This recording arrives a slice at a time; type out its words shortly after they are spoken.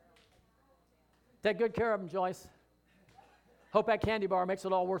Take good care of them, Joyce. Hope that candy bar makes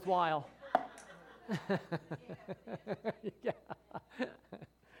it all worthwhile. Yeah.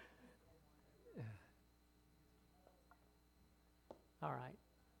 All right.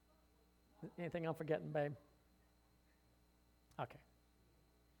 Anything I'm forgetting, babe? Okay.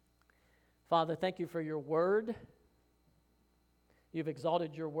 Father, thank you for your word. You've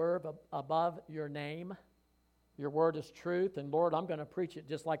exalted your word above your name. Your word is truth, and Lord, I'm going to preach it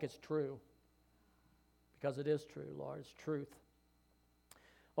just like it's true, because it is true, Lord. It's truth.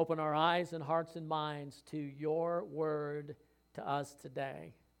 Open our eyes and hearts and minds to your word to us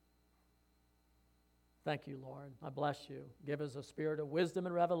today. Thank you, Lord. I bless you. Give us a spirit of wisdom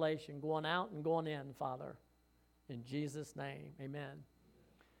and revelation going out and going in, Father. In Jesus' name, amen.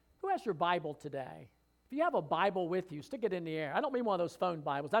 Who has your Bible today? If you have a Bible with you, stick it in the air. I don't mean one of those phone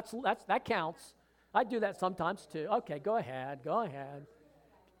Bibles. That counts. I do that sometimes too. Okay, go ahead.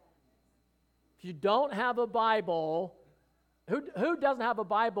 If you don't have a Bible, who doesn't have a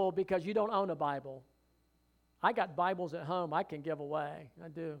Bible because you don't own a Bible? I got Bibles at home I can give away. I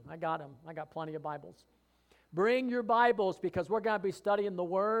do. I got them. I got plenty of Bibles. Bring your Bibles because we're going to be studying the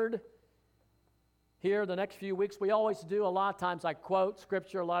Word here the next few weeks. We always do. A lot of times I quote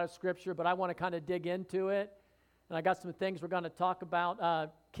Scripture, a lot of Scripture, but I want to kind of dig into it. And I got some things we're going to talk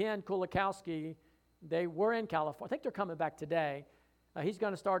about. Ken Kulikowski, they were in California. I think they're coming back today. He's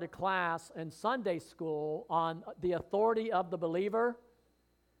going to start a class in Sunday school on the authority of the believer.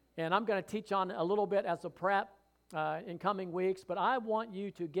 And I'm going to teach on a little bit as a prep in coming weeks. But I want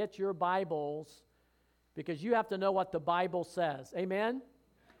you to get your Bibles because you have to know what the Bible says. Amen?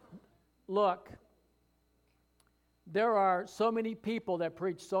 Look, there are so many people that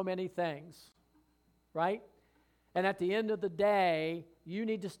preach so many things, right? And at the end of the day, you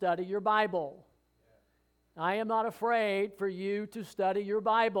need to study your Bible. I am not afraid for you to study your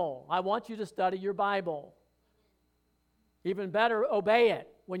Bible. I want you to study your Bible. Even better, obey it.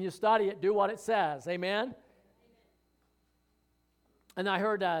 When you study it, do what it says. Amen? And I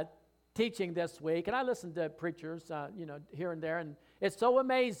heard teaching this week, and I listened to preachers, here and there, and it's so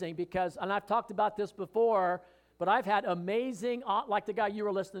amazing because, and I've talked about this before, but I've had amazing, like the guy you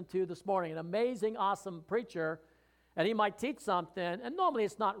were listening to this morning, an amazing, awesome preacher, and he might teach something, and normally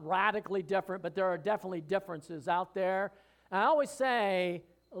it's not radically different, but there are definitely differences out there. And I always say,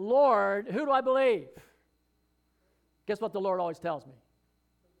 Lord, who do I believe? Guess what the Lord always tells me?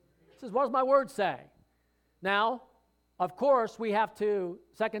 He says, what does my word say? Now, of course, we have to,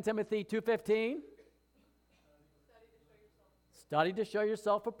 2 Timothy 2:15, study to show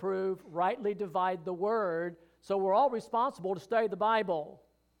yourself approved, rightly divide the word. So we're all responsible to study the Bible.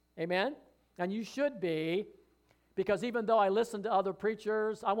 Amen? And you should be, because even though I listen to other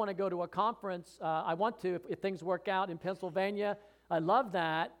preachers, I want to go to a conference. I want to, if things work out in Pennsylvania. I love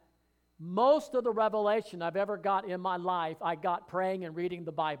that. Most of the revelation I've ever got in my life, I got praying and reading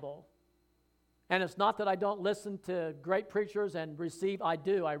the Bible. And it's not that I don't listen to great preachers and receive. I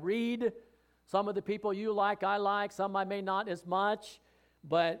do. I read. Some of the people you like, I like. Some I may not as much.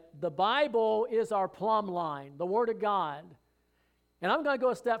 But the Bible is our plumb line, the Word of God. And I'm going to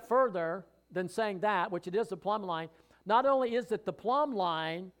go a step further than saying that, which it is the plumb line. Not only is it the plumb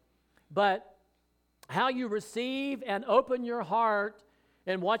line, but how you receive and open your heart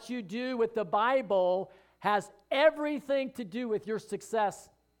and what you do with the Bible has everything to do with your success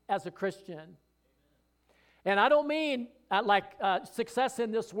as a Christian. And I don't mean success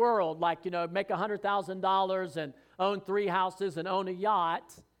in this world, like, make $100,000 and own 3 houses and own a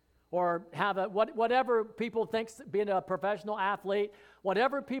yacht, or have whatever people think, being a professional athlete,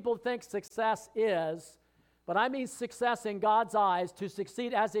 whatever people think success is, but I mean success in God's eyes, to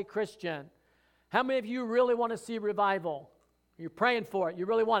succeed as a Christian. How many of you really want to see revival? You're praying for it. You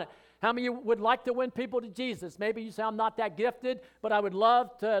really want it. How many of you would like to win people to Jesus? Maybe you say, I'm not that gifted, but I would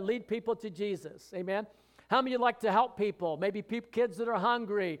love to lead people to Jesus. Amen? How many of you like to help people? Maybe kids that are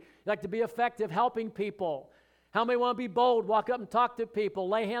hungry. You like to be effective helping people. How many want to be bold, walk up and talk to people,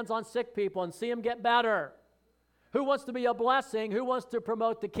 lay hands on sick people and see them get better? Who wants to be a blessing? Who wants to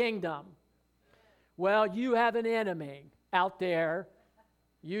promote the kingdom? Well, you have an enemy out there.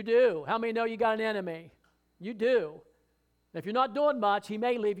 You do. How many know you got an enemy? You do. If you're not doing much, he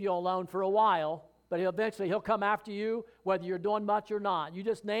may leave you alone for a while, but he'll come after you whether you're doing much or not. You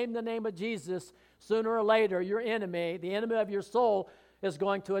just name the name of Jesus, sooner or later, your enemy, the enemy of your soul, is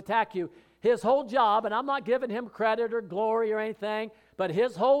going to attack you. His whole job, and I'm not giving him credit or glory or anything, but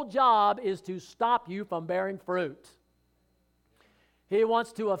his whole job is to stop you from bearing fruit. He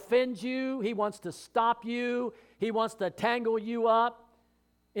wants to offend you. He wants to stop you. He wants to tangle you up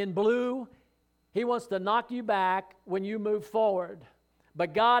in blue. He wants to knock you back when you move forward.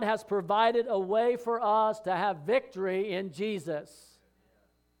 But God has provided a way for us to have victory in Jesus.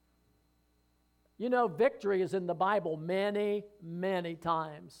 You know, victory is in the Bible many, many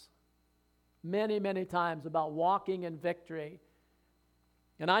times. Many, many times about walking in victory.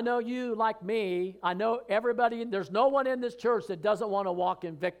 And I know you, like me, I know everybody, there's no one in this church that doesn't want to walk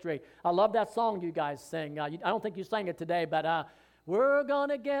in victory. I love that song you guys sing. I don't think you sang it today, but we're going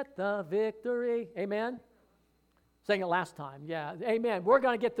to get the victory. Amen? Sang it last time, yeah. Amen. We're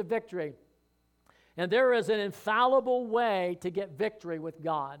going to get the victory. And there is an infallible way to get victory with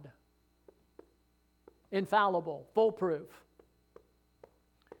God. Infallible, foolproof.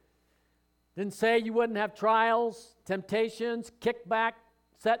 Didn't say you wouldn't have trials, temptations, kickback,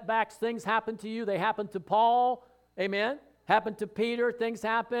 setbacks. Things happen to you. They happened to Paul. Amen. Happened to Peter. Things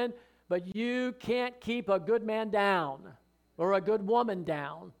happen. But you can't keep a good man down or a good woman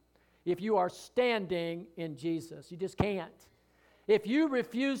down if you are standing in Jesus. You just can't. If you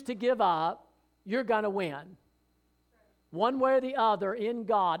refuse to give up, you're going to win. One way or the other in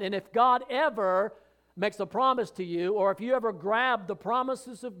God. And if God ever makes a promise to you, or if you ever grab the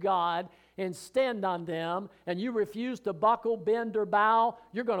promises of God and stand on them, and you refuse to buckle, bend, or bow,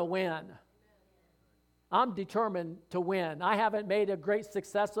 you're going to win. I'm determined to win. I haven't made a great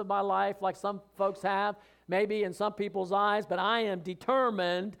success of my life like some folks have, maybe in some people's eyes, but I am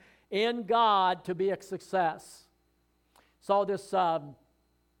determined in God to be a success. Saw this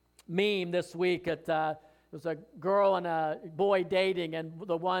meme this week. It was a girl and a boy dating, and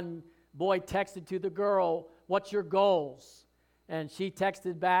the one boy texted to the girl, "What's your goals?" And she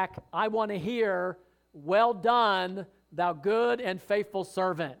texted back, "I want to hear, 'Well done, thou good and faithful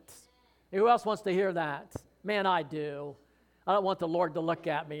servant.'" Who else wants to hear that? Man, I do. I don't want the Lord to look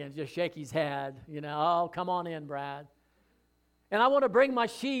at me and just shake his head. You know, "Oh, come on in, Brad." And I want to bring my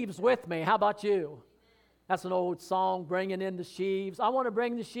sheaves with me. How about you? That's an old song, bringing in the sheaves. I want to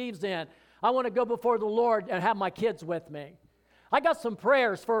bring the sheaves in. I want to go before the Lord and have my kids with me. I got some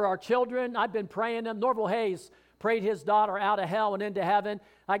prayers for our children. I've been praying them. Norval Hayes prayed his daughter out of hell and into heaven.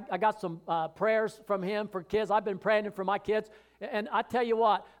 I got some prayers from him for kids. I've been praying them for my kids. And I tell you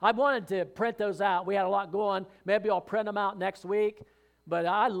what, I wanted to print those out. We had a lot going. Maybe I'll print them out next week. But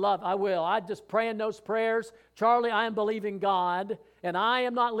I will. I just praying those prayers. Charlie, I am believing God, and I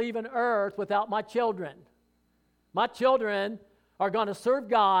am not leaving earth without my children. My children are going to serve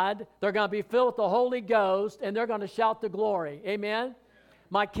God. They're going to be filled with the Holy Ghost, and they're going to shout the glory. Amen?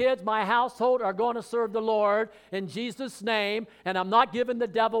 My kids, my household are going to serve the Lord in Jesus' name, and I'm not giving the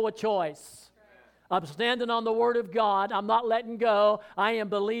devil a choice. I'm standing on the Word of God. I'm not letting go. I am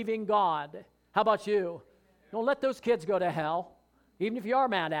believing God. How about you? Don't let those kids go to hell, even if you are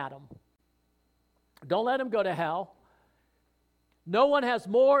mad at them. Don't let them go to hell. No one has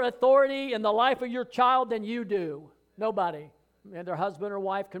more authority in the life of your child than you do. Nobody. And their husband or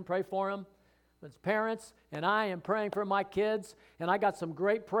wife can pray for them. As parents, and I am praying for my kids, and I got some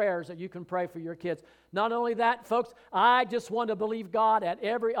great prayers that you can pray for your kids. Not only that, folks, I just want to believe God at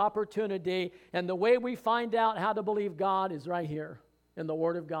every opportunity, and the way we find out how to believe God is right here in the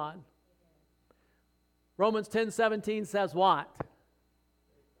Word of God. Romans 10:17 says what?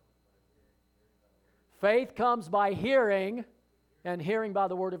 Faith comes by hearing, and hearing by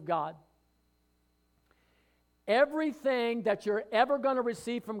the Word of God. Everything that you're ever going to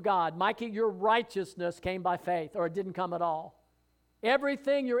receive from God, Mikey, your righteousness came by faith, or it didn't come at all.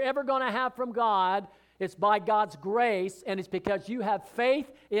 Everything you're ever going to have from God, it's by God's grace, and it's because you have faith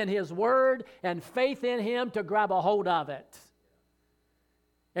in His Word and faith in Him to grab a hold of it.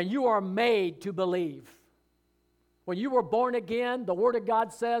 And you are made to believe. When you were born again, the Word of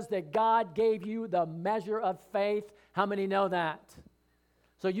God says that God gave you the measure of faith. How many know that?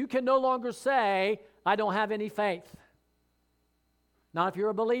 So you can no longer say, "I don't have any faith." Not if you're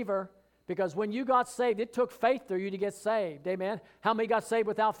a believer, because when you got saved, it took faith for you to get saved. Amen? How many got saved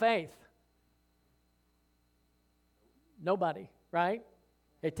without faith? Nobody, right?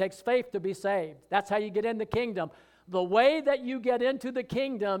 It takes faith to be saved. That's how you get in the kingdom. The way that you get into the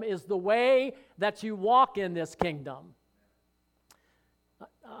kingdom is the way that you walk in this kingdom.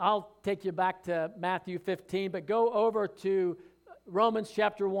 I'll take you back to Matthew 15, but go over to Romans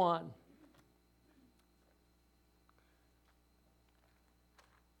chapter 1.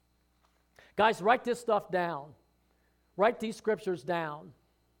 Guys, write this stuff down. Write these scriptures down.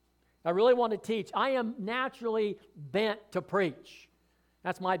 I really want to teach. I am naturally bent to preach.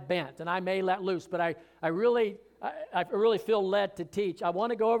 That's my bent, and I may let loose, but I really feel led to teach. I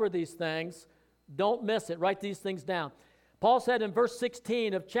want to go over these things. Don't miss it. Write these things down. Paul said in verse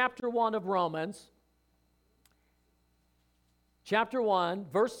 16 of chapter 1 of Romans, chapter 1,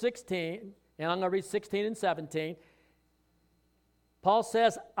 verse 16, and I'm going to read 16 and 17. Paul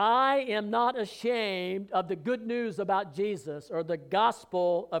says, I am not ashamed of the good news about Jesus or the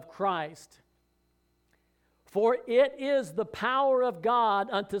gospel of Christ. For it is the power of God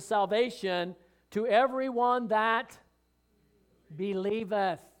unto salvation to everyone that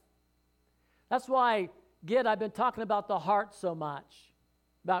believeth. That's why, I've been talking about the heart so much,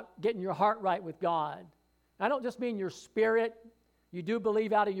 about getting your heart right with God. I don't just mean your spirit. You do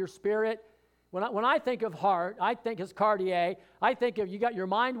believe out of your spirit. When I think of heart, I think as Cartier. I think of you got your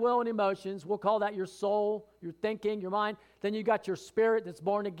mind, will, and emotions. We'll call that your soul, your thinking, your mind. Then you got your spirit that's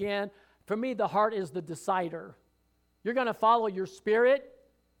born again. For me, the heart is the decider. You're going to follow your spirit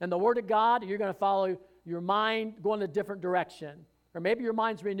and the Word of God, or you're going to follow your mind going a different direction. Or maybe your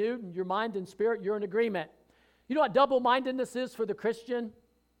mind's renewed, and your mind and spirit, you're in agreement. You know what double-mindedness is for the Christian?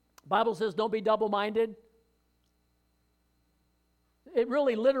 The Bible says don't be double-minded. It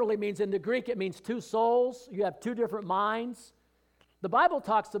really literally means, in the Greek, it means two souls. You have two different minds. The Bible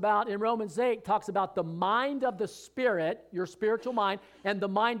talks about, in Romans 8, talks about the mind of the spirit, your spiritual mind, and the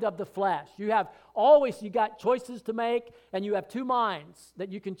mind of the flesh. You got choices to make, and you have two minds that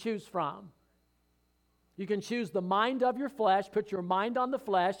you can choose from. You can choose the mind of your flesh, put your mind on the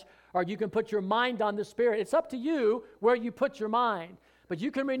flesh, or you can put your mind on the spirit. It's up to you where you put your mind. But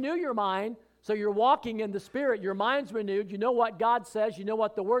you can renew your mind. So you're walking in the Spirit, your mind's renewed, you know what God says, you know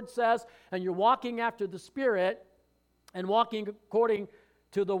what the Word says, and you're walking after the Spirit and walking according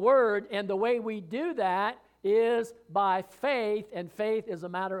to the Word, and the way we do that is by faith, and faith is a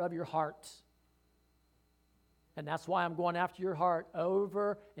matter of your heart. And that's why I'm going after your heart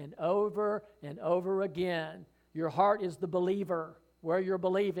over and over and over again. Your heart is the believer, where you're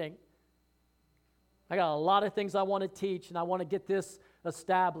believing. I got a lot of things I want to teach, and I want to get this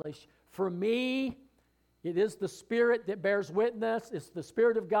established. For me, it is the Spirit that bears witness. It's the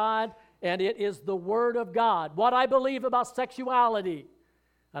Spirit of God, and it is the Word of God. What I believe about sexuality,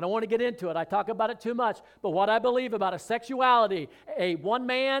 I don't want to get into it. I talk about it too much. But what I believe about a sexuality, a one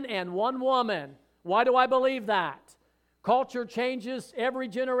man and one woman, why do I believe that? Culture changes, every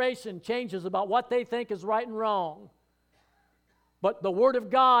generation changes about what they think is right and wrong. But the Word of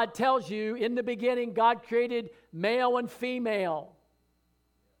God tells you, in the beginning, God created male and female.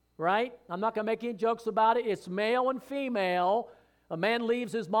 Right? I'm not going to make any jokes about it. It's male and female. A man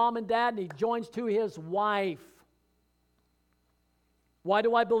leaves his mom and dad and he joins to his wife. Why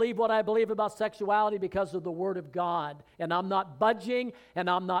do I believe what I believe about sexuality? Because of the Word of God. And I'm not budging and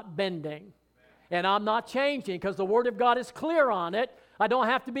I'm not bending. And I'm not changing because the Word of God is clear on it. I don't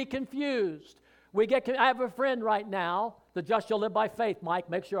have to be confused. I have a friend right now. The just shall live by faith. Mike,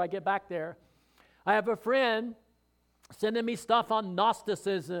 make sure I get back there. I have a friend sending me stuff on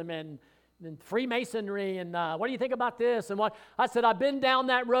Gnosticism and Freemasonry and what do you think about this? And what I said, I've been down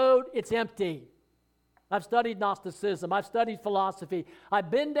that road. It's empty. I've studied Gnosticism. I've studied philosophy.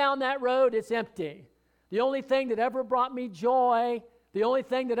 I've been down that road. It's empty. The only thing that ever brought me joy, the only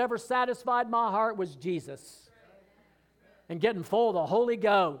thing that ever satisfied my heart was Jesus. And getting full of the Holy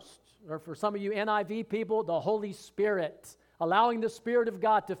Ghost. Or for some of you NIV people, the Holy Spirit. Allowing the Spirit of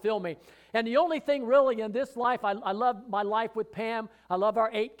God to fill me. And the only thing really in this life, I love my life with Pam. I love our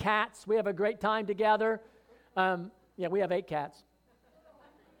 8 cats. We have a great time together. We have 8 cats.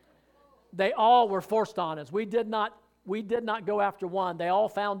 They all were forced on us. We did not go after one. They all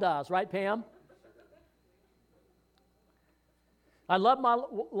found us. Right, Pam? I love my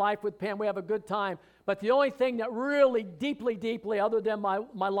life with Pam. We have a good time. But the only thing that really deeply, other than my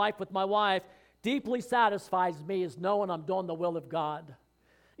life with my wife, deeply satisfies me is knowing I'm doing the will of God.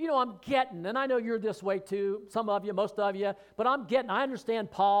 You know, I'm getting, and I know you're this way too, some of you, most of you, but I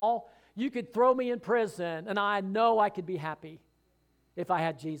understand Paul. You could throw me in prison, and I know I could be happy if I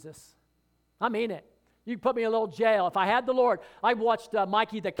had Jesus. I mean it. You could put me in a little jail. If I had the Lord, I watched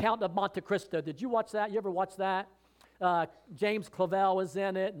Mikey, the Count of Monte Cristo. Did you watch that? You ever watch that? James Clavell was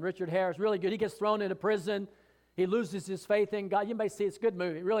in it, and Richard Harris. Really good. He gets thrown into prison. He loses his faith in God. You may see it's a good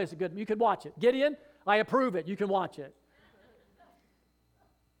movie. It really is a good movie. You can watch it. Gideon, I approve it. You can watch it.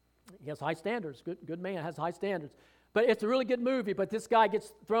 He has high standards. Good man has high standards. But it's a really good movie. But this guy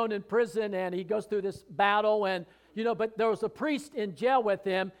gets thrown in prison, and he goes through this battle. And, but there was a priest in jail with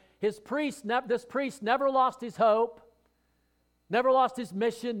him. This priest never lost his hope, never lost his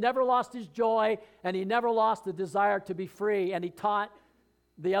mission, never lost his joy, and he never lost the desire to be free. And he taught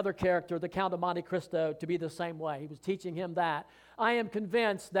the other character, the Count of Monte Cristo, to be the same way. He was teaching him that. I am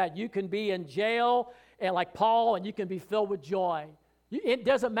convinced that you can be in jail, and like Paul, and you can be filled with joy. It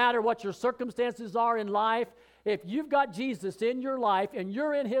doesn't matter what your circumstances are in life. If you've got Jesus in your life and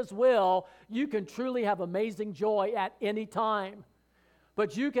you're in His will, you can truly have amazing joy at any time.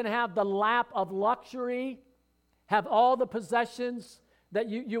 But you can have the lap of luxury, have all the possessions that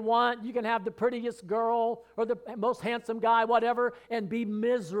you want. You can have the prettiest girl or the most handsome guy, whatever, and be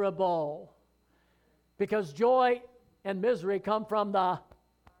miserable. Because joy and misery come from the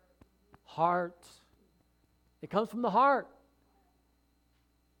heart. It comes from the heart.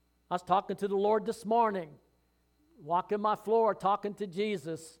 I was talking to the Lord this morning, walking my floor, talking to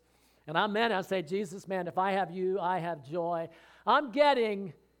Jesus. And I meant it. I say, Jesus, man, if I have you, I have joy. I'm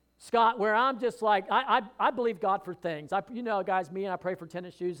getting, Scott, where I'm just like, I believe God for things. You know, guys, me and I pray for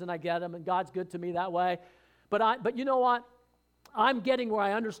tennis shoes and I get them, and God's good to me that way. But you know what? I'm getting where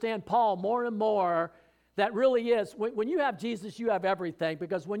I understand Paul more and more. That really is, when you have Jesus, you have everything.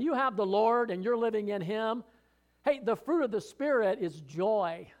 Because when you have the Lord and you're living in Him, hey, the fruit of the Spirit is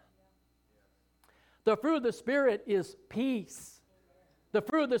joy. The fruit of the Spirit is peace. The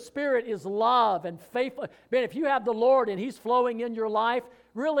fruit of the Spirit is love and faithful. Man, if you have the Lord and He's flowing in your life,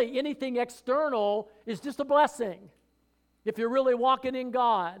 really anything external is just a blessing. If you're really walking in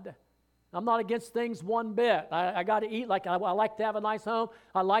God. I'm not against things one bit. I got to eat, like I like to have a nice home.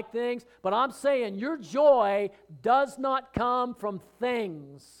 I like things. But I'm saying your joy does not come from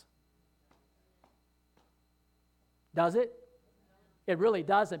things. Does it? It really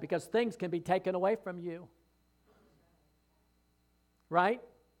doesn't, because things can be taken away from you. Right?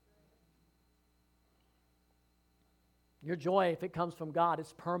 Your joy, if it comes from God,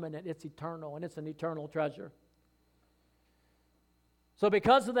 it's permanent, it's eternal, and it's an eternal treasure. So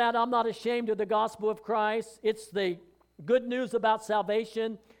because of that, I'm not ashamed of the gospel of Christ. It's the good news about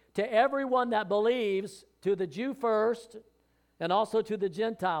salvation to everyone that believes, to the Jew first, and also to the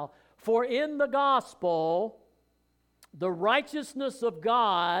Gentile. For in the gospel, the righteousness of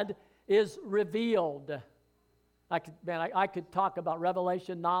God is revealed. I could talk about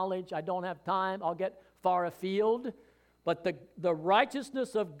revelation knowledge. I don't have time. I'll get far afield. But the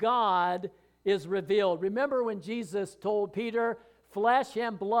righteousness of God is revealed. Remember when Jesus told Peter, flesh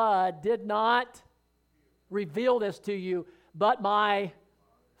and blood did not reveal this to you, but my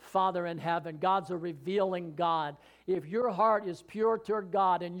Father in heaven. God's a revealing God. If your heart is pure toward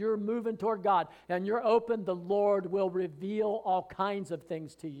God and you're moving toward God and you're open, the Lord will reveal all kinds of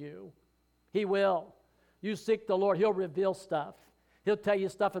things to you. He will. You seek the Lord, He'll reveal stuff. He'll tell you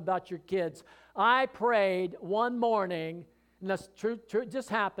stuff about your kids. I prayed one morning, and that's true, it just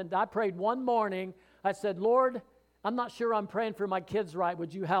happened. I prayed one morning. I said, Lord, I'm not sure I'm praying for my kids right.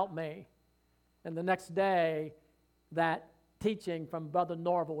 Would you help me? And the next day, that teaching from Brother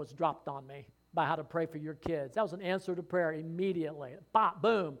Norval was dropped on me about how to pray for your kids. That was an answer to prayer immediately. Bop,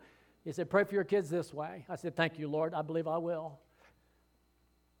 boom. He said, pray for your kids this way. I said, thank you, Lord. I believe I will.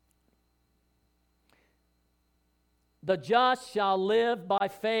 The just shall live by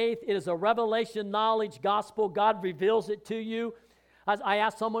faith. It is a revelation knowledge gospel. God reveals it to you. I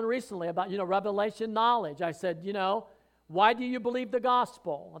asked someone recently about, revelation knowledge. I said, why do you believe the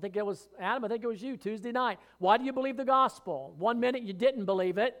gospel? I think it was Adam, I think it was you, Tuesday night. Why do you believe the gospel? 1 minute you didn't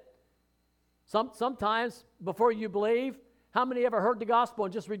believe it. Sometimes before you believe, how many ever heard the gospel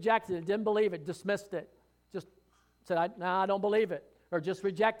and just rejected it, didn't believe it, dismissed it? Just said, I don't believe it, or just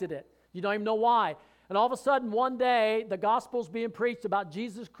rejected it. You don't even know why. And all of a sudden, one day, the gospel's being preached about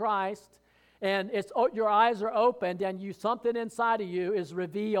Jesus Christ, and your eyes are opened, and something inside of you is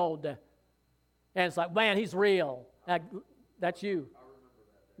revealed. And it's like, man, He's real. That's you. I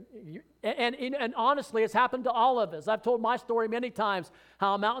remember that. And honestly, it's happened to all of us. I've told my story many times,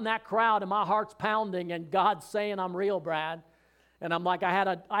 how I'm out in that crowd, and my heart's pounding, and God's saying, I'm real, Brad. And I'm like, I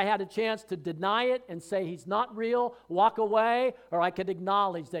had a chance to deny it and say He's not real, walk away, or I could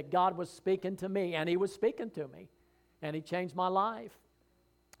acknowledge that God was speaking to me, and He was speaking to me, and He changed my life.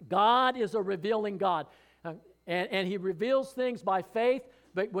 God is a revealing God, and He reveals things by faith,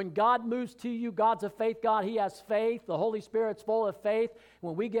 but when God moves to you, God's a faith God. He has faith. The Holy Spirit's full of faith.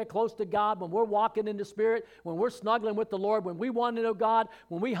 When we get close to God, when we're walking in the Spirit, when we're snuggling with the Lord, when we want to know God,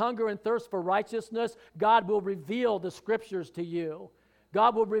 when we hunger and thirst for righteousness, God will reveal the Scriptures to you.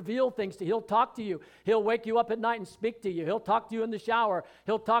 God will reveal things to you. He'll talk to you. He'll wake you up at night and speak to you. He'll talk to you in the shower.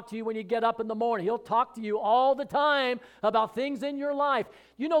 He'll talk to you when you get up in the morning. He'll talk to you all the time about things in your life.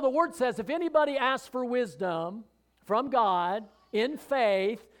 The Word says, if anybody asks for wisdom from God in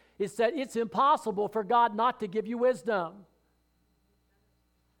faith, it said it's impossible for God not to give you wisdom.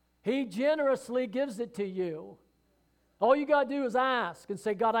 He generously gives it to you. All you got to do is ask and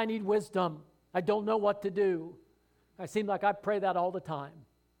say, God, I need wisdom. I don't know what to do. I seem like I pray that all the time.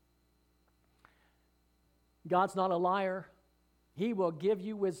 God's not a liar. He will give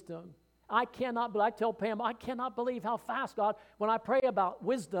you wisdom. I tell Pam, I cannot believe how fast God, when I pray about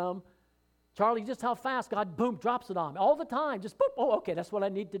wisdom, Charlie, just how fast God, boom, drops it on me. All the time, just boom, oh, okay, that's what I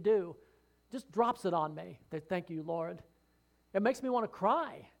need to do. just drops it on me. Thank you, Lord. It makes me want to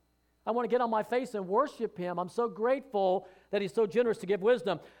cry. I want to get on my face and worship him. I'm so grateful that he's so generous to give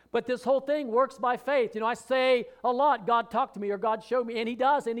wisdom. But this whole thing works by faith. I say a lot, God talked to me or God showed me, and he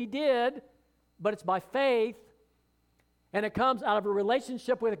does, and he did, but it's by faith, and it comes out of a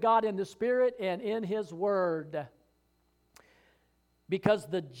relationship with God in the Spirit and in his word. Because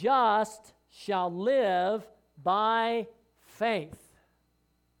the just shall live by faith.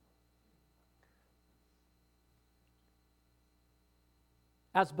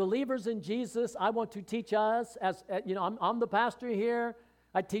 As believers in Jesus, I want to teach us, I'm the pastor here.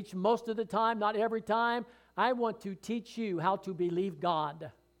 I teach most of the time, not every time. I want to teach you how to believe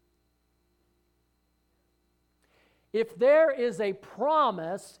God. If there is a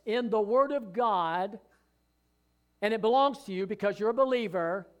promise in the Word of God, and it belongs to you because you're a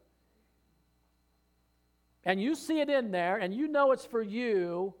believer, and you see it in there, and you know it's for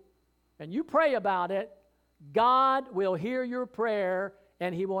you, and you pray about it, God will hear your prayer,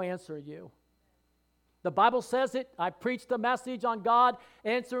 and he will answer you. The Bible says it. I preached a message on God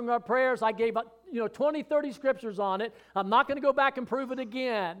answering our prayers. I gave 20, 30 scriptures on it. I'm not going to go back and prove it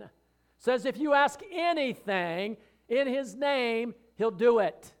again. It says if you ask anything in his name, he'll do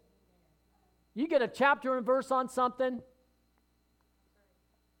it. You get a chapter and verse on something,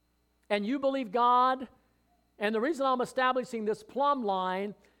 and you believe God, and the reason I'm establishing this plumb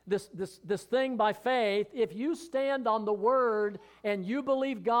line, this thing by faith, if you stand on the word and you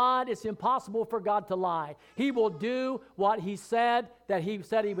believe God, it's impossible for God to lie. He will do what he said that he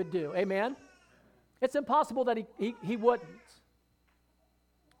said he would do. Amen? It's impossible that he wouldn't.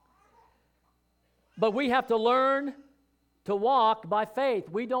 But we have to learn to walk by faith.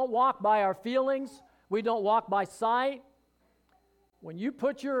 We don't walk by our feelings. We don't walk by sight. When you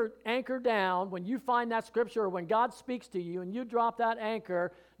put your anchor down, when you find that scripture, or when God speaks to you and you drop that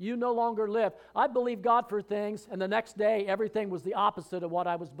anchor, you no longer live. I believe God for things, and the next day, everything was the opposite of what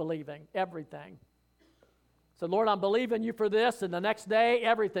I was believing. Everything. So, Lord, I'm believing you for this, and the next day,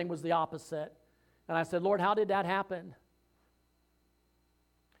 everything was the opposite. And I said, Lord, how did that happen?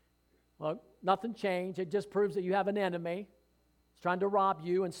 Well, nothing changed. It just proves that you have an enemy. He's trying to rob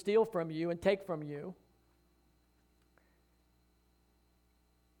you and steal from you and take from you.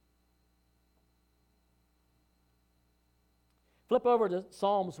 Flip over to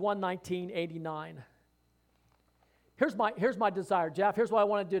Psalms 119:89. Here's my desire, Jeff. Here's what I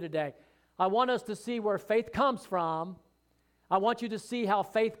want to do today. I want us to see where faith comes from. I want you to see how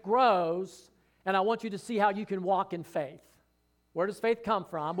faith grows, and I want you to see how you can walk in faith. Where does faith come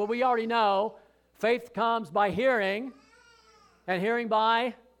from? Well, we already know faith comes by hearing, and hearing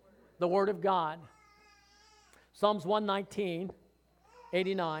by the Word of God. Psalms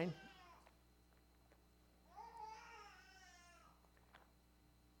 119:89.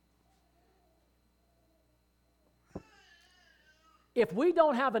 If we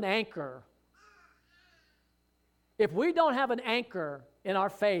don't have an anchor, in our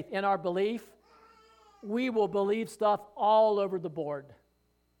faith, in our belief, we will believe stuff all over the board.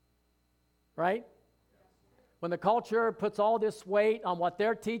 Right? When the culture puts all this weight on what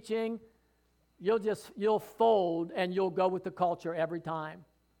they're teaching, you'll fold and you'll go with the culture every time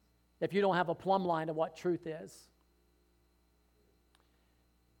if you don't have a plumb line of what truth is.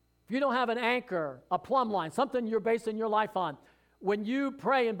 If you don't have an anchor, a plumb line, something you're basing your life on, when you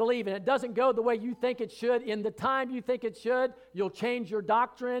pray and believe and it doesn't go the way you think it should, in the time you think it should, you'll change your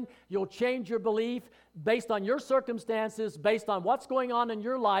doctrine, you'll change your belief based on your circumstances, based on what's going on in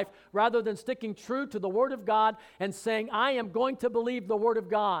your life, rather than sticking true to the Word of God and saying, I am going to believe the Word of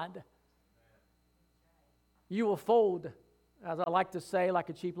God. You will fold, as I like to say, like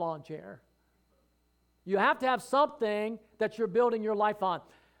a cheap lawn chair. You have to have something that you're building your life on.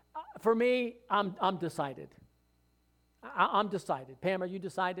 For me, I'm decided. I'm decided. Pam, are you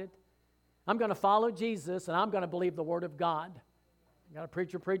decided? I'm going to follow Jesus, and I'm going to believe the Word of God. I got a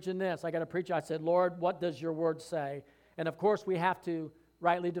preacher preaching this. I got a preacher. I said, Lord, what does your Word say? And, of course, we have to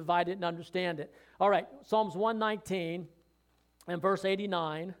rightly divide it and understand it. All right, Psalms 119 and verse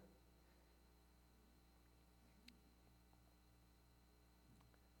 89.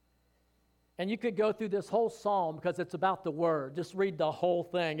 And you could go through this whole psalm because it's about the Word. Just read the whole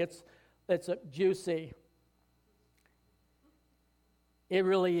thing. It's juicy. It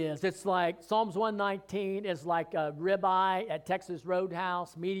really is. It's like Psalms 119 is like a ribeye at Texas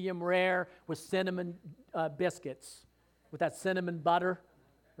Roadhouse, medium rare with cinnamon biscuits, with that cinnamon butter,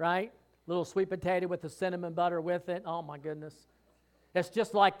 right? Little sweet potato with the cinnamon butter with it. Oh, my goodness. It's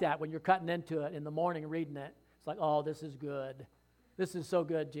just like that when you're cutting into it in the morning reading it. It's like, oh, this is good. This is so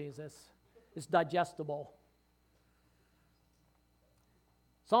good, Jesus. It's digestible.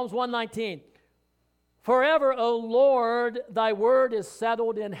 Psalms 119. Forever, O Lord, thy word is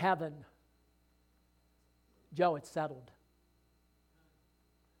settled in heaven. Joe, it's settled.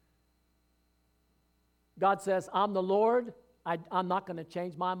 God says, I'm the Lord. I'm not going to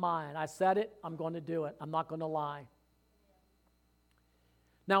change my mind. I said it. I'm going to do it. I'm not going to lie.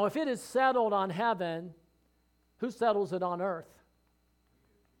 Now, if it is settled on heaven, who settles it on earth?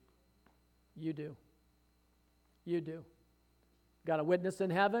 You do. You do. Got a witness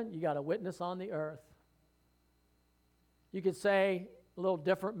in heaven, you got a witness on the earth. You could say a little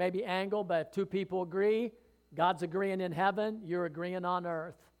different, maybe angle, but if two people agree, God's agreeing in heaven, you're agreeing on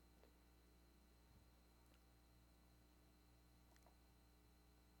earth.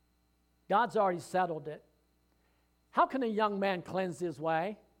 God's already settled it. How can a young man cleanse his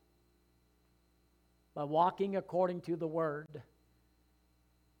way? By walking according to the word.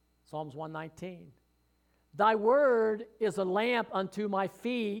 Psalms 119. Thy word is a lamp unto my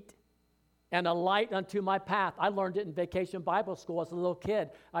feet and a light unto my path. I learned it in Vacation Bible School as a little kid.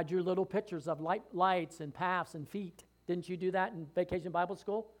 I drew little pictures of lights and paths and feet. Didn't you do that in Vacation Bible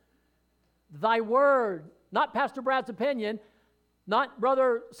School? Thy word, not Pastor Brad's opinion, not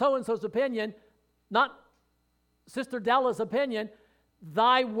Brother so-and-so's opinion, not Sister Della's opinion.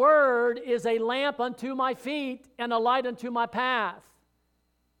 Thy word is a lamp unto my feet and a light unto my path.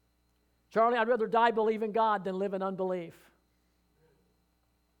 Charlie, I'd rather die believing God than live in unbelief.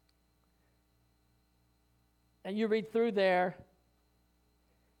 And you read through there,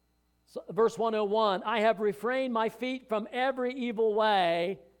 verse 101, I have refrained my feet from every evil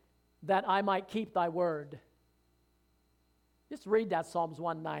way that I might keep thy word. Just read that Psalms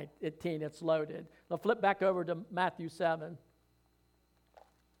 119, it's loaded. Now flip back over to Matthew 7.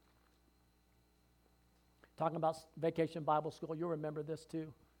 Talking about Vacation Bible School, you'll remember this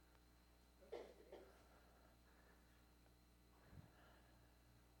too.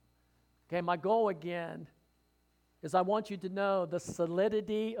 Okay, my goal again is I want you to know the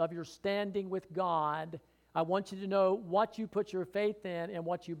solidity of your standing with God. I want you to know what you put your faith in and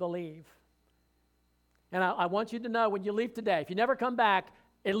what you believe. And I want you to know when you leave today, if you never come back,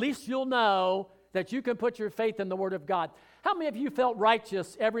 at least you'll know that you can put your faith in the Word of God. How many of you felt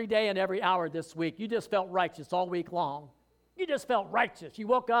righteous every day and every hour this week? You just felt righteous all week long. You just felt righteous. You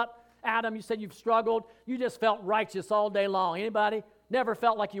woke up, Adam, you said you've struggled. You just felt righteous all day long. Anybody? Never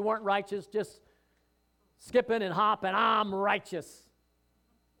felt like you weren't righteous, just skipping and hopping, I'm righteous.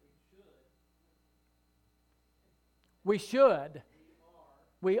 We should.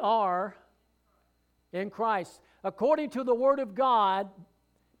 We are in Christ. According to the Word of God,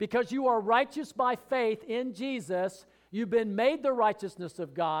 because you are righteous by faith in Jesus, you've been made the righteousness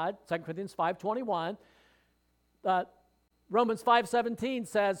of God, 2 Corinthians 5:21. Romans 5:17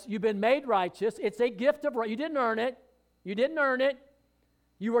 says, you've been made righteous. It's a gift of right. You didn't earn it. You didn't earn it.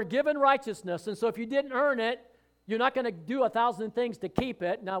 You were given righteousness, and so if you didn't earn it, you're not going to do 1,000 things to keep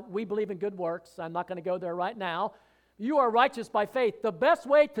it. Now, we believe in good works. I'm not going to go there right now. You are righteous by faith. The best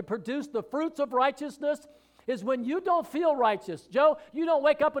way to produce the fruits of righteousness is when you don't feel righteous. Joe, you don't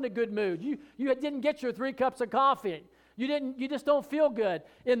wake up in a good mood. You didn't get your 3 cups of coffee. You just don't feel good.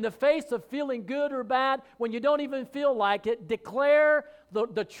 In the face of feeling good or bad, when you don't even feel like it, declare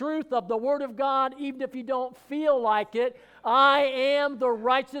the truth of the Word of God, even if you don't feel like it. I am the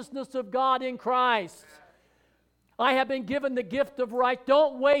righteousness of God in Christ. I have been given the gift of right.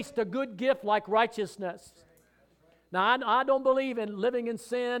 Don't waste a good gift like righteousness. Now, I don't believe in living in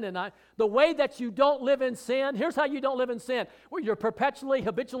sin, and the way that you don't live in sin, here's how you don't live in sin. Where you're perpetually,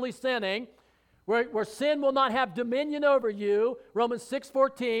 habitually sinning, where sin will not have dominion over you, Romans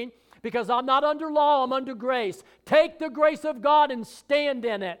 6:14, because I'm not under law, I'm under grace. Take the grace of God and stand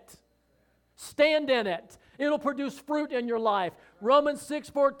in it. Stand in it. It'll produce fruit in your life. Romans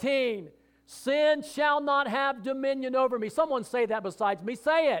 6:14, sin shall not have dominion over me. Someone say that besides me.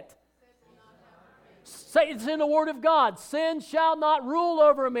 Say it. Say it's in the Word of God. Sin shall not rule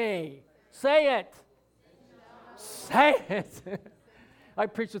over me. Say it. Say it. I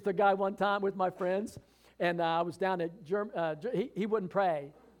preached with a guy one time with my friends, and I was down at Germany. He wouldn't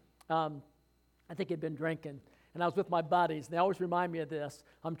pray. I think he'd been drinking. And I was with my buddies, and they always remind me of this.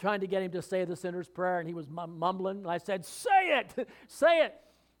 I'm trying to get him to say the sinner's prayer, and he was mumbling. And I said, say it, say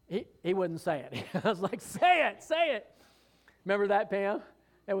it. He wouldn't say it. I was like, say it, say it. Remember that, Pam?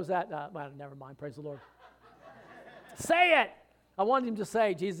 It was that, well, never mind, praise the Lord. Say it. I wanted him to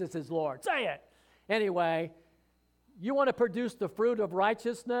say, Jesus is Lord. Say it. Anyway, you want to produce the fruit of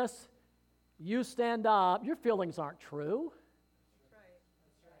righteousness, you stand up. Your feelings aren't true.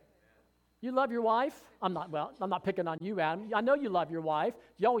 You love your wife? I'm not picking on you, Adam. I know you love your wife. Do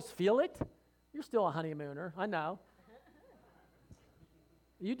you always feel it? You're still a honeymooner. I know.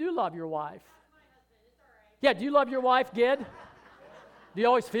 You do love your wife. Yeah, do you love your wife, Gid? Do you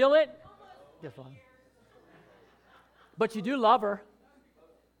always feel it? Yes, fine. But you do love her.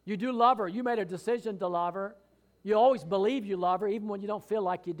 You do love her. You made a decision to love her. You always believe you love her, even when you don't feel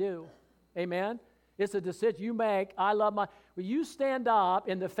like you do. Amen? It's a decision you make. I love my... When you stand up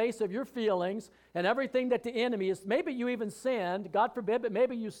in the face of your feelings and everything that the enemy is... Maybe you even sinned. God forbid, but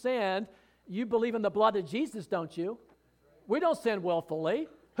maybe you sinned. You believe in the blood of Jesus, don't you? We don't sin willfully.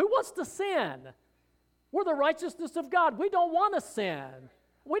 Who wants to sin? We're the righteousness of God. We don't want to sin.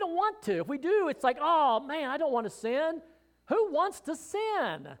 We don't want to. If we do, it's like, oh, man, I don't want to sin. Who wants to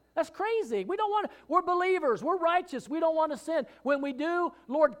sin? That's crazy. We don't want to. We're believers. We're righteous. We don't want to sin. When we do,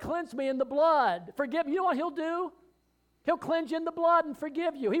 Lord, cleanse me in the blood. Forgive me. You know what he'll do? He'll cleanse you in the blood and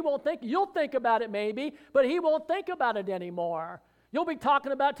forgive you. He won't think. You'll think about it maybe, but he won't think about it anymore. You'll be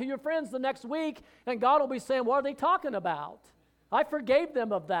talking about it to your friends the next week, and God will be saying, what are they talking about? I forgave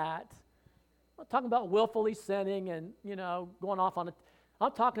them of that. I'm not talking about willfully sinning and, going off on it.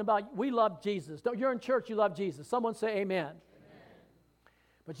 I'm talking about we love Jesus. You're in church, you love Jesus. Someone say amen. Amen.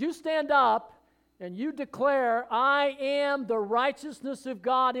 But you stand up and you declare, I am the righteousness of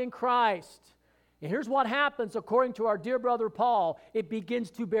God in Christ. And here's what happens according to our dear brother Paul. It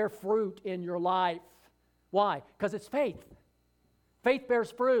begins to bear fruit in your life. Why? Because it's faith. Faith bears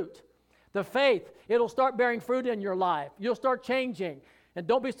fruit. The faith, it'll start bearing fruit in your life. You'll start changing. And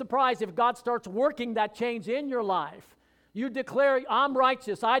don't be surprised if God starts working that change in your life. You declare, I'm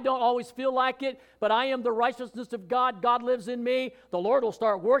righteous. I don't always feel like it, but I am the righteousness of God. God lives in me. The Lord will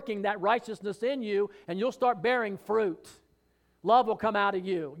start working that righteousness in you, and you'll start bearing fruit. Love will come out of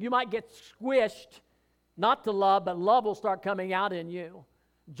you. You might get squished, not to love, but love will start coming out in you.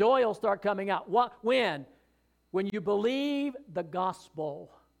 Joy will start coming out. When? When you believe the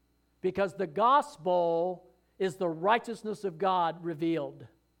gospel. Because the gospel is the righteousness of God revealed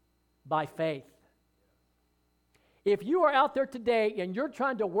by faith. If you are out there today and you're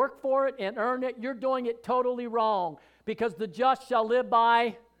trying to work for it and earn it, you're doing it totally wrong, because the just shall live by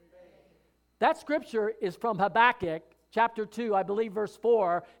faith. That scripture is from Habakkuk chapter 2, I believe verse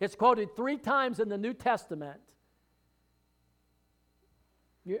 4. It's quoted 3 times in the New Testament.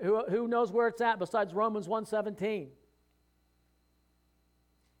 Who knows where it's at besides Romans 1:17?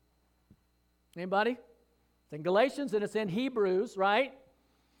 Anybody? It's in Galatians and it's in Hebrews, right?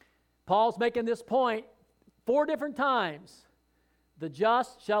 Paul's making this point 4 different times. The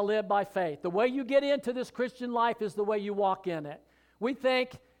just shall live by faith. The way you get into this Christian life is the way you walk in it. We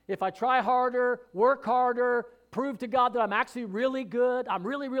think if I try harder, work harder, prove to God that I'm actually really good, I'm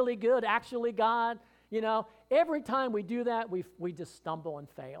really, really good, actually, God, every time we do that, we just stumble and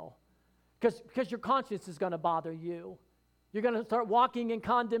fail. Because your conscience is going to bother you. You're going to start walking in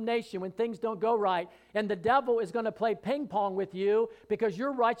condemnation when things don't go right. And the devil is going to play ping pong with you because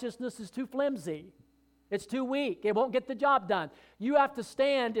your righteousness is too flimsy. It's too weak. It won't get the job done. You have to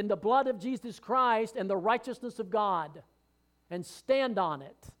stand in the blood of Jesus Christ and the righteousness of God and stand on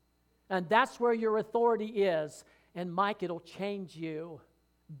it. And that's where your authority is. And Mike, it'll change you.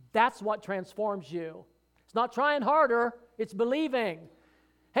 That's what transforms you. It's not trying harder. It's believing.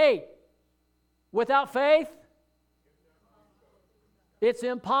 Hey, without faith, it's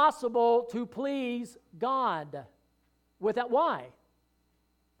impossible to please God. Why?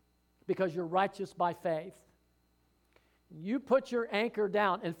 Because you're righteous by faith. You put your anchor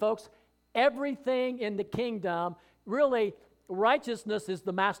down. And folks, everything in the kingdom, really, righteousness is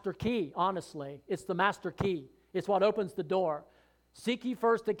the master key, honestly. It's the master key. It's what opens the door. Seek ye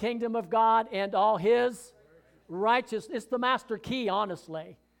first the kingdom of God and all his righteousness. It's the master key,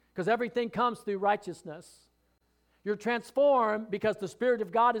 honestly, because everything comes through righteousness. You're transformed because the Spirit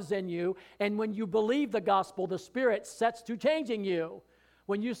of God is in you, and when you believe the gospel, the Spirit sets to changing you.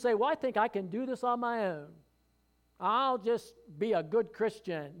 When you say, well, I think I can do this on my own. I'll just be a good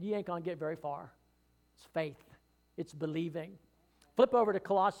Christian. You ain't going to get very far. It's faith. It's believing. Flip over to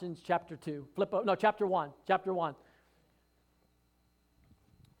Colossians chapter 2. Chapter 1. Chapter 1.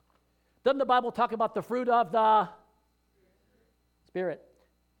 Doesn't the Bible talk about the fruit of the Spirit?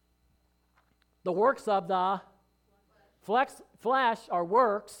 The works of the flesh are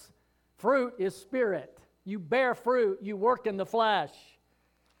works. Fruit is spirit. You bear fruit. You work in the flesh.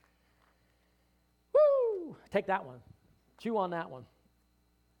 Woo! Take that one. Chew on that one.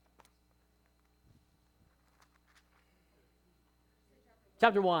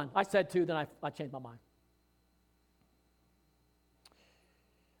 Chapter 1. I said 2, then I changed my mind.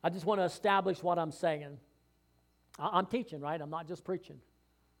 I just want to establish what I'm saying. I'm teaching, right? I'm not just preaching.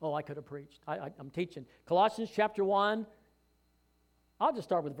 Oh, I could have preached. I'm teaching. Colossians chapter 1. I'll just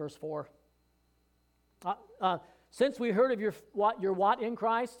start with verse 4. Since we heard of your what in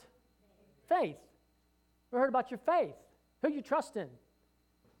Christ? Faith. We heard about your faith. Who you trust in?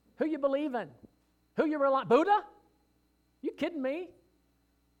 Who you believe in? Who you rely on? Buddha? You kidding me?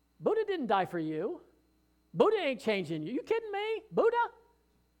 Buddha didn't die for you. Buddha ain't changing you. You kidding me? Buddha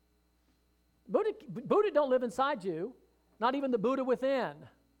don't live inside you. Not even the Buddha within.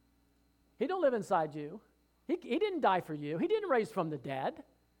 He don't live inside you. He didn't die for you. He didn't raise from the dead.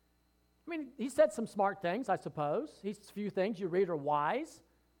 I mean, he said some smart things, I suppose. A few things you read are wise.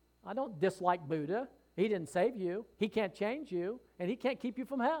 I don't dislike Buddha. He didn't save you. He can't change you, and he can't keep you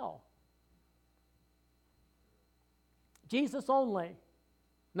from hell. Jesus only.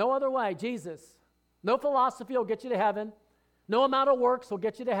 No other way, Jesus. No philosophy will get you to heaven. No amount of works will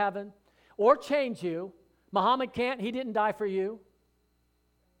get you to heaven or change you. Muhammad can't. He didn't die for you.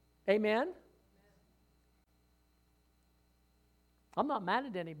 Amen? I'm not mad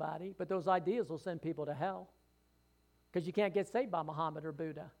at anybody, but those ideas will send people to hell because you can't get saved by Muhammad or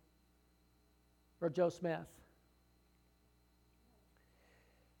Buddha or Joe Smith.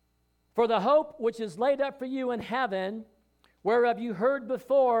 For the hope which is laid up for you in heaven, whereof you heard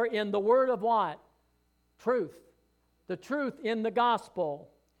before in the word of what? Truth. The truth in the gospel,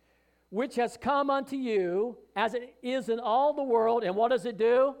 which has come unto you as it is in all the world. And what does it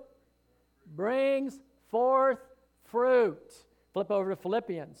do? Brings forth fruit. Flip over to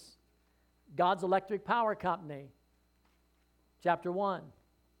Philippians. God's electric power company. Chapter 1.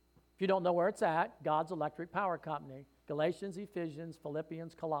 If you don't know where it's at, God's electric power company. Galatians, Ephesians,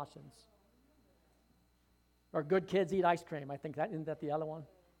 Philippians, Colossians. Or good kids eat ice cream. I think isn't that the other one?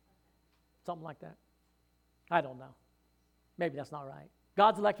 Something like that. I don't know. Maybe that's not right.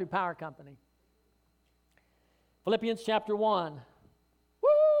 God's electric power company. Philippians chapter 1.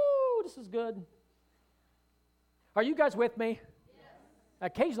 Woo! This is good. Are you guys with me? Yes.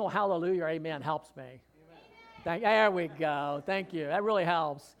 Occasional hallelujah or amen helps me. There we go. Thank you. That really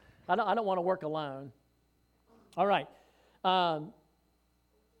helps. I don't want to work alone. All right.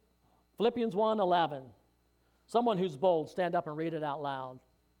 Philippians 1:11. Someone who's bold, stand up and read it out loud.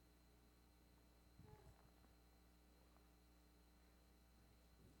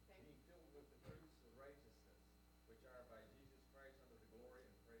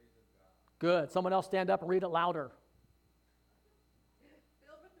 Good. Someone else stand up and read it louder.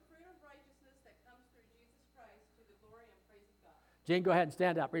 Filled with the fruit of righteousness that comes through Jesus Christ to the glory and praise of God. Gene, go ahead and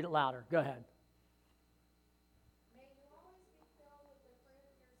stand up. Read it louder. Go ahead. May you always be filled with the fruit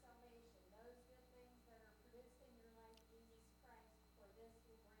of your salvation, those good things that are produced in your life, Jesus Christ, for this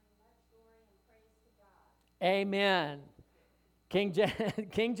will bring much glory and praise to God. Amen.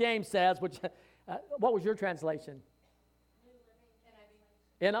 King James says, which, what was your translation?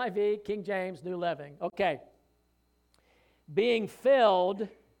 NIV, King James, New Living. Okay. Being filled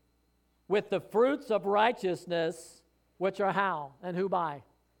with the fruits of righteousness, which are how and who by?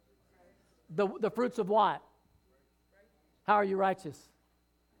 The fruits of what? How are you righteous?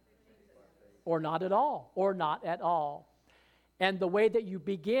 Or not at all. Or not at all. And the way that you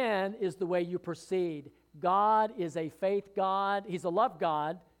begin is the way you proceed. God is a faith God. He's a love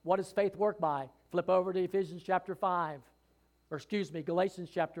God. What does faith work by? Flip over to Ephesians chapter 5. Or excuse me, Galatians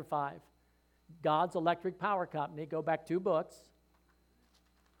chapter 5. God's electric power company. Go back 2 books.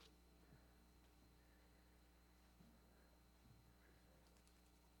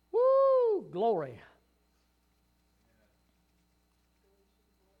 Woo! Glory.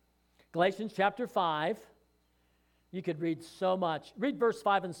 Galatians chapter 5. You could read so much. Read verse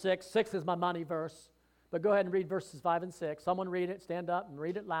 5 and 6. 6 is my money verse. But go ahead and read verses 5 and 6. Someone read it. Stand up and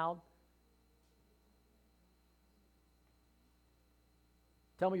read it loud.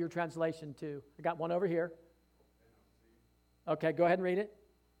 Tell me your translation too. I got one over here. Okay, go ahead and read it.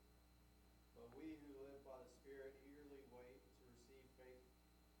 But we who live by the Spirit eagerly wait to receive faith,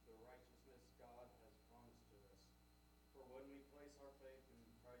 the righteousness God has promised to us. For when we place our faith in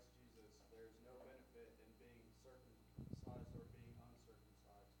Christ Jesus, there is no benefit in being circumcised or being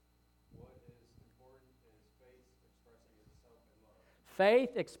uncircumcised. What is important is faith expressing itself in love.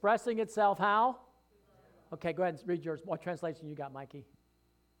 Faith expressing itself how? Okay, go ahead and read yours. What translation you got, Mikey?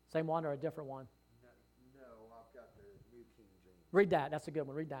 Same one or a different one? No, I've got the New King James. Read that. That's a good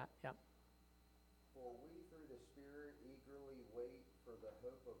one. Read that. Yeah. For we through the Spirit eagerly wait for the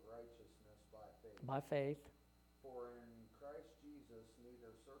hope of righteousness by faith. By faith. For in Christ Jesus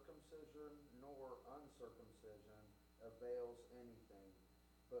neither circumcision nor uncircumcision avails anything,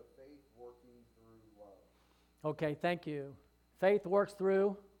 but faith working through love. Okay, thank you. Faith works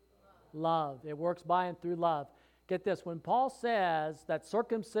through love. It works by and through love. Get this, when Paul says that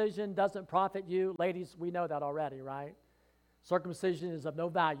circumcision doesn't profit you, ladies, we know that already, right? Circumcision is of no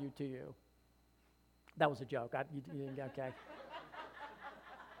value to you. That was a joke. You didn't get okay.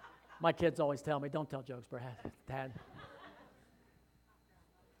 My kids always tell me, don't tell jokes, Dad.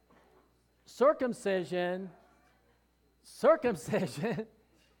 Circumcision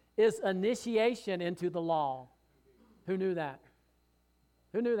is initiation into the law. Who knew that?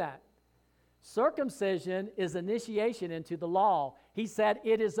 Who knew that? Circumcision is initiation into the law. He said,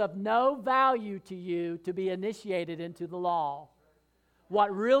 it is of no value to you to be initiated into the law.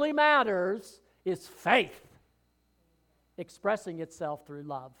 What really matters is faith expressing itself through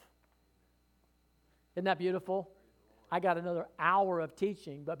love. Isn't that beautiful? I got another hour of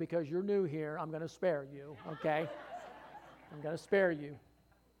teaching, but because you're new here, I'm going to spare you, okay? I'm going to spare you.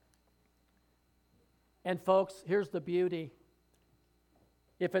 And folks, here's the beauty.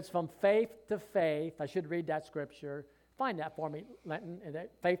 If it's from faith to faith, I should read that scripture. Find that for me, Lenton.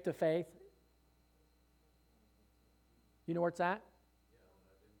 Faith to faith. You know where it's at?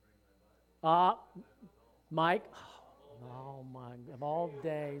 Mike. Oh my, of all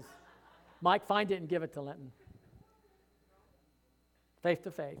days. Mike, find it and give it to Lenton. Faith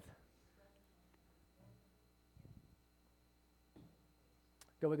to faith.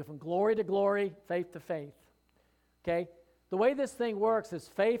 We go from glory to glory, faith to faith. Okay? The way this thing works is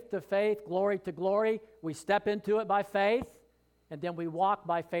faith to faith, glory to glory. We step into it by faith, and then we walk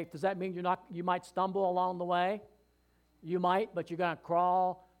by faith. Does that mean you might stumble along the way? You might, but you're going to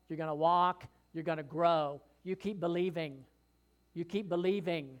crawl, you're going to walk, you're going to grow. You keep believing. You keep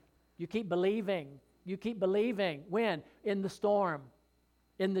believing. You keep believing. You keep believing. When? In the storm,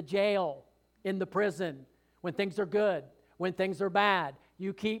 in the jail, in the prison, when things are good, when things are bad.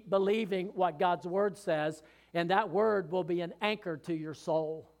 You keep believing what God's word says, and that word will be an anchor to your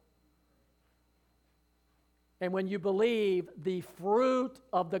soul. And when you believe, the fruit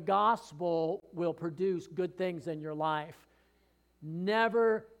of the gospel will produce good things in your life.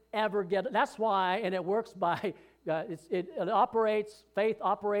 Never, ever get... That's why, and it works by... faith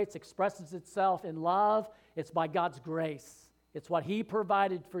operates, expresses itself in love. It's by God's grace. It's what He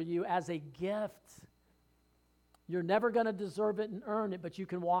provided for you as a gift. You're never going to deserve it and earn it, but you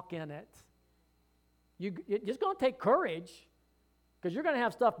can walk in it. It's going to take courage, because you're going to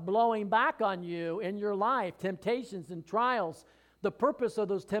have stuff blowing back on you in your life, temptations and trials. The purpose of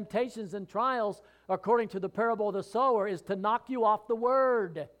those temptations and trials, according to the parable of the sower, is to knock you off the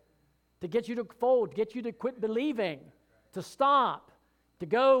word, to get you to fold, get you to quit believing, to stop, to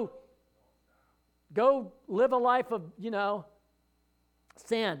go live a life of,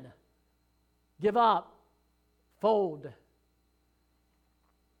 sin, give up, fold.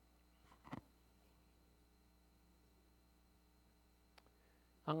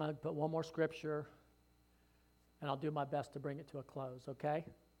 I'm going to put one more scripture, and I'll do my best to bring it to a close, okay?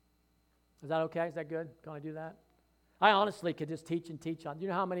 Is that okay? Is that good? Can I do that? I honestly could just teach and teach on. You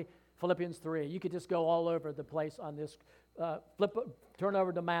know how many? Philippians 3. You could just go all over the place on this. Turn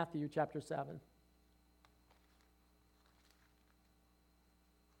over to Matthew chapter 7.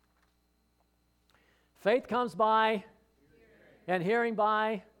 Faith comes by, and hearing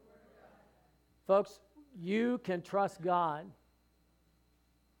by. Folks, you can trust God.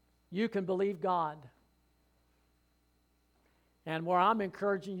 You can believe God. And where I'm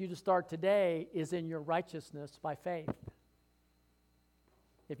encouraging you to start today is in your righteousness by faith.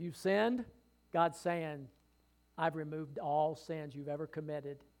 If you've sinned, God's saying, I've removed all sins you've ever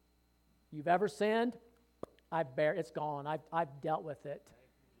committed. You've ever sinned, it's gone. I've dealt with it.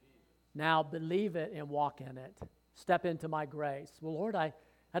 Now believe it and walk in it. Step into my grace. Well, Lord, I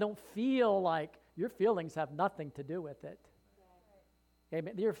don't feel like... Your feelings have nothing to do with it.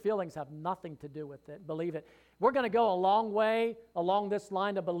 Amen. Your feelings have nothing to do with it. Believe it. We're going to go a long way along this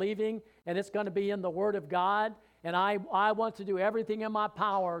line of believing, and it's going to be in the Word of God. And I want to do everything in my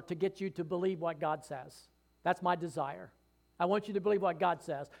power to get you to believe what God says. That's my desire. I want you to believe what God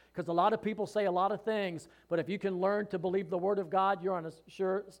says, because a lot of people say a lot of things, but if you can learn to believe the Word of God, you're on a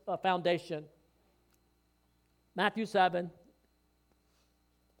sure foundation. Matthew 7.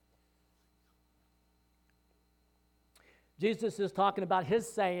 Jesus is talking about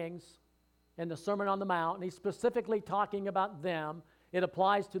His sayings in the Sermon on the Mount, and He's specifically talking about them. It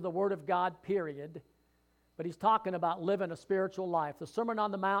applies to the Word of God, period. But He's talking about living a spiritual life. The Sermon on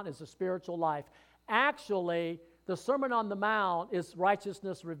the Mount is a spiritual life. Actually, the Sermon on the Mount is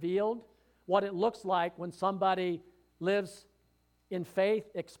righteousness revealed, what it looks like when somebody lives in faith,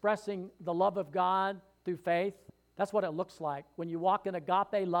 expressing the love of God through faith. That's what it looks like. When you walk in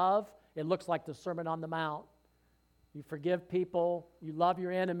agape love, it looks like the Sermon on the Mount. You forgive people, you love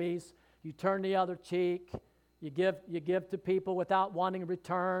your enemies, you turn the other cheek, you give to people without wanting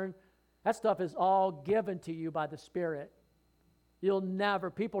return. That stuff is all given to you by the Spirit. You'll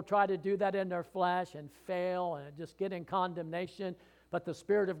never. People try to do that in their flesh and fail and just get in condemnation. But the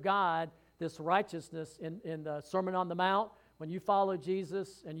Spirit of God, this righteousness in the Sermon on the Mount, when you follow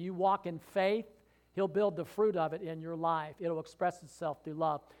Jesus and you walk in faith, He'll build the fruit of it in your life. It'll express itself through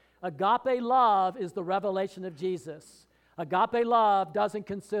love. Agape love is the revelation of Jesus. Agape love doesn't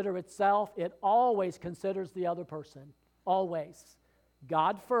consider itself. It always considers the other person. Always.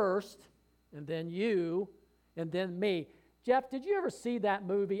 God first, and then you, and then me. Jeff, did you ever see that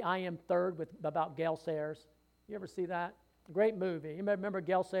movie, I Am Third, about Gale Sayers? You ever see that? Great movie. You remember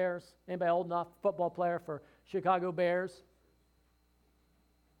Gale Sayers? Anybody old enough? Football player for Chicago Bears.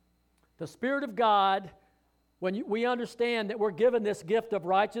 The Spirit of God, when we understand that we're given this gift of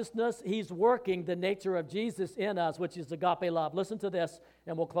righteousness, He's working the nature of Jesus in us, which is agape love. Listen to this,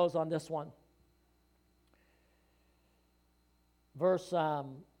 and we'll close on this one. Verse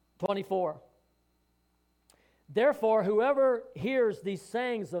 24. Therefore, whoever hears these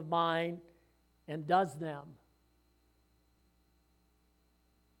sayings of mine and does them,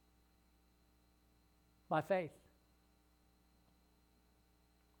 by faith,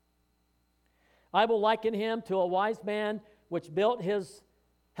 I will liken him to a wise man which built his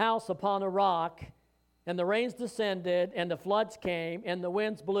house upon a rock, and the rains descended, and the floods came, and the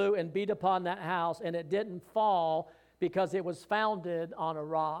winds blew and beat upon that house, and it didn't fall because it was founded on a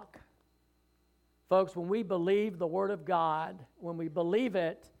rock. Folks, when we believe the Word of God, when we believe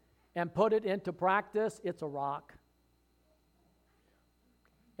it and put it into practice, it's a rock.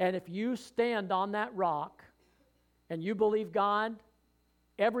 And if you stand on that rock and you believe God,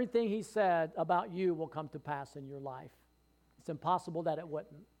 everything He said about you will come to pass in your life. It's impossible that it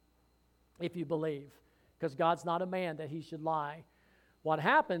wouldn't, if you believe, because God's not a man that He should lie. What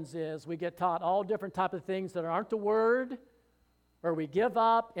happens is we get taught all different types of things that aren't the Word, or we give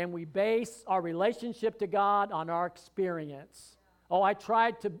up and we base our relationship to God on our experience. Oh, I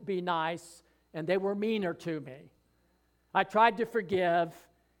tried to be nice and they were meaner to me. I tried to forgive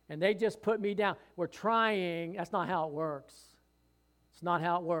and they just put me down. We're trying. That's not how it works. It's not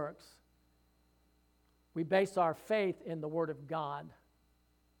how it works. We base our faith in the Word of God.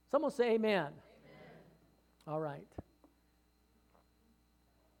 Someone say amen. Amen. All right.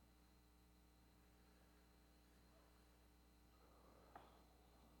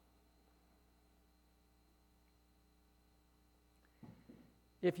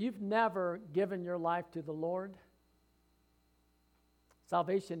 If you've never given your life to the Lord,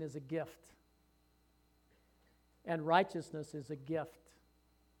 salvation is a gift. And righteousness is a gift.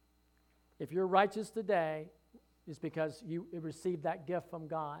 If you're righteous today, it's because you received that gift from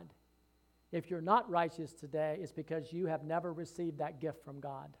God. If you're not righteous today, it's because you have never received that gift from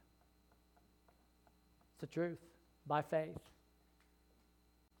God. It's the truth, by faith.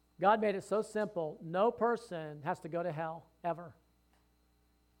 God made it so simple, no person has to go to hell, ever.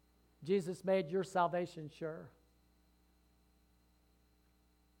 Jesus made your salvation sure.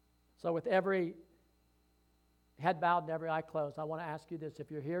 So with every head bowed and every eye closed, I want to ask you this. If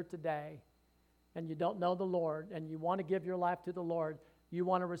you're here today and you don't know the Lord and you want to give your life to the Lord, you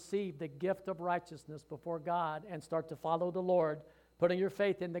want to receive the gift of righteousness before God and start to follow the Lord, putting your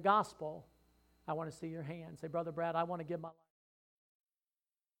faith in the gospel, I want to see your hand. Say, Brother Brad, I want to give my life.